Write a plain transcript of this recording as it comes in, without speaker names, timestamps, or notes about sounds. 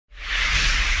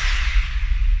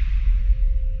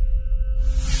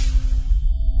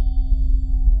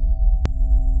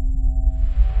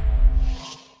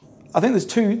I think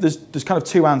there's kind of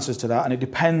two answers to that, and it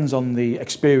depends on the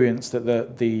experience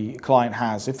that the client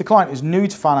has. If the client is new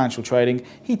to financial trading,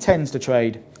 he tends to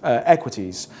trade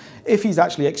equities. If he's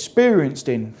actually experienced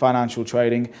in financial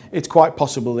trading, it's quite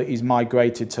possible that he's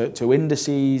migrated to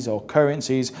indices or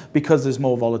currencies because there's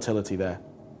more volatility there.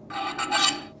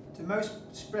 Do most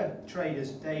spread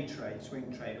traders day trade,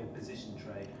 swing trade or position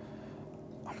trade?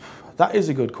 That is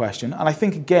a good question, and I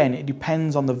think again it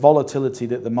depends on the volatility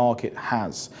that the market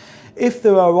has. If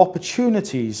there are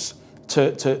opportunities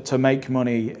to make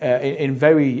money in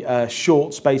very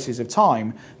short spaces of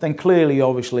time, then clearly,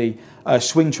 obviously,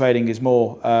 swing trading is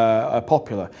more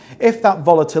popular. If that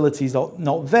volatility is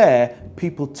not there,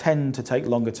 people tend to take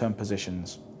longer term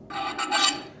positions.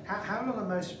 How long are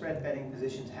most spread betting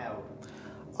positions held?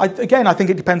 Again, I think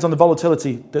it depends on the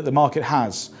volatility that the market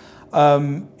has.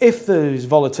 If there's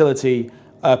volatility,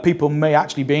 people may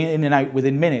actually be in and out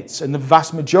within minutes, and the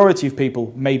vast majority of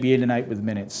people may be in and out within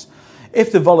minutes.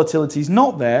 If the volatility is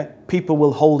not there, people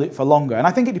will hold it for longer. And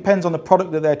I think it depends on the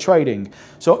product that they're trading.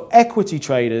 So equity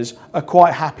traders are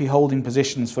quite happy holding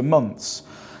positions for months.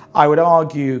 I would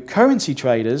argue currency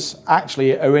traders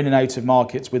actually are in and out of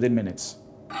markets within minutes.